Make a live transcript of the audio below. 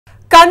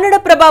ಕನ್ನಡ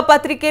ಪ್ರಭಾ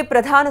ಪತ್ರಿಕೆ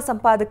ಪ್ರಧಾನ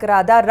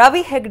ಸಂಪಾದಕರಾದ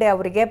ರವಿ ಹೆಗ್ಡೆ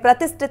ಅವರಿಗೆ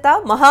ಪ್ರತಿಷ್ಠಿತ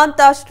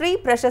ಮಹಾಂತ ಶ್ರೀ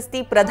ಪ್ರಶಸ್ತಿ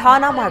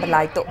ಪ್ರದಾನ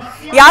ಮಾಡಲಾಯಿತು.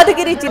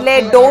 ಯಾದಗಿರಿ ಜಿಲ್ಲೆ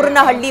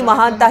ಡೋರನಹಳ್ಳಿ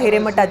ಮಹಾಂತ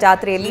ಹಿರೇಮಠ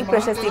ಜಾತ್ರೆಯಲ್ಲಿ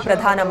ಪ್ರಶಸ್ತಿ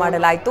ಪ್ರದಾನ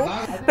ಮಾಡಲಾಯಿತು.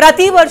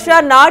 ಪ್ರತಿ ವರ್ಷ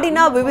ನಾಡಿನ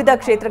ವಿವಿಧ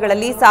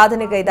ಕ್ಷೇತ್ರಗಳಲ್ಲಿ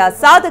ಸಾಧನೆಗೈದ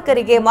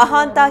ಸಾಧಕರಿಗೆ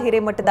ಮಹಾಂತ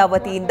ಹಿರೇಮಠದ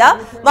ವತಿಯಿಂದ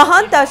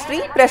ಮಹಾಂತ ಶ್ರೀ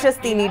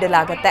ಪ್ರಶಸ್ತಿ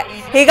ನೀಡಲಾಗುತ್ತೆ.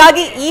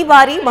 ಹೀಗಾಗಿ ಈ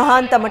ಬಾರಿ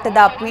ಮಹಾಂತ ಮಠದ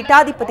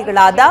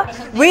ಪೀಠಾಧಿಪತಿಗಳಾದ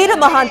ವೀರ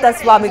ಮಹಾಂತ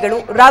ಸ್ವಾಮಿಗಳು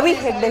ರವಿ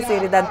ಹೆಗ್ಡೆ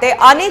ಸೇರಿದಂತೆ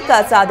ಅನೇಕ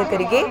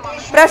ಸಾಧಕರಿಗೆ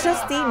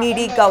ಪ್ರಶಸ್ತಿ ನೀಡಿ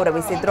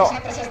ಗೌರವಿಸಿದ್ರು.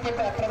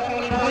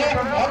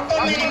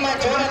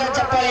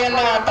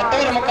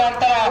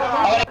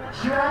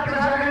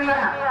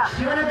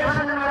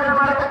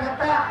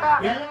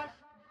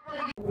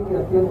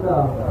 ಅತ್ಯಂತ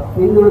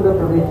ಹಿಂದುಳಿದ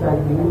ಪ್ರದೇಶ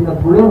ಆಗಿದೆ. ಇಲ್ಲಿಂದ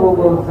ಗುಳೆ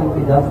ಹೋಗುವ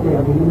ಸಂಖ್ಯೆ ಜಾಸ್ತಿ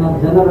ಆಗಿದೆ. ಇಲ್ಲಿನ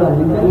ಜನರ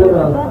ನಿಮ್ಮೆಲ್ಲರ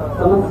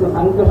ಸಮಸ್ಯೆ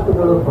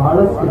ಸಂಕಷ್ಟಗಳು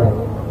ಬಹಳಷ್ಟಿದೆ.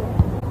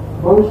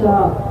 ಬಹುಶಃ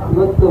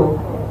ಇವತ್ತು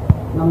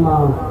ನಮ್ಮ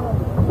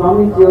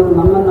ಸ್ವಾಮೀಜಿಯವರು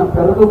ನಮ್ಮನ್ನ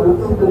ಕರೆದು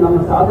ಗುರುತಿಸಿದ್ದು ನಮ್ಮ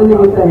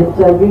ಸಾಧನೆಗಿಂತ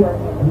ಹೆಚ್ಚಾಗಿ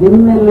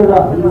ನಿಮ್ಮೆಲ್ಲರ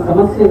ಈ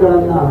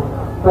ಸಮಸ್ಯೆಗಳನ್ನ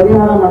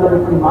ಪರಿಹಾರ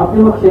ಮಾಡಬೇಕು.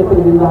 ಮಾಧ್ಯಮ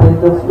ಕ್ಷೇತ್ರದಿಂದ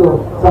ಹೆಚ್ಚಷ್ಟು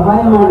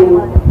ಸಹಾಯ ಮಾಡಿ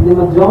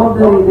ನಿಮ್ಮ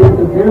ಜವಾಬ್ದಾರಿ ಇದೆ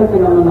ಅಂತ ಹೇಳಕ್ಕೆ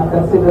ನಮ್ಮನ್ನ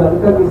ಕರೆಸಿದ್ದಾರೆ.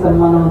 ಅದಕ್ಕಾಗಿ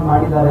ಸನ್ಮಾನವನ್ನು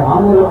ಮಾಡಿದ್ದಾರೆ. ಆ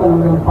ಮೂಲಕ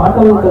ನಮಗೆ ಒಂದು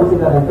ಪಾಠವನ್ನು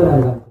ಕಲಿಸಿದ್ದಾರೆ ಅಂತ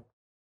ನನಗೆ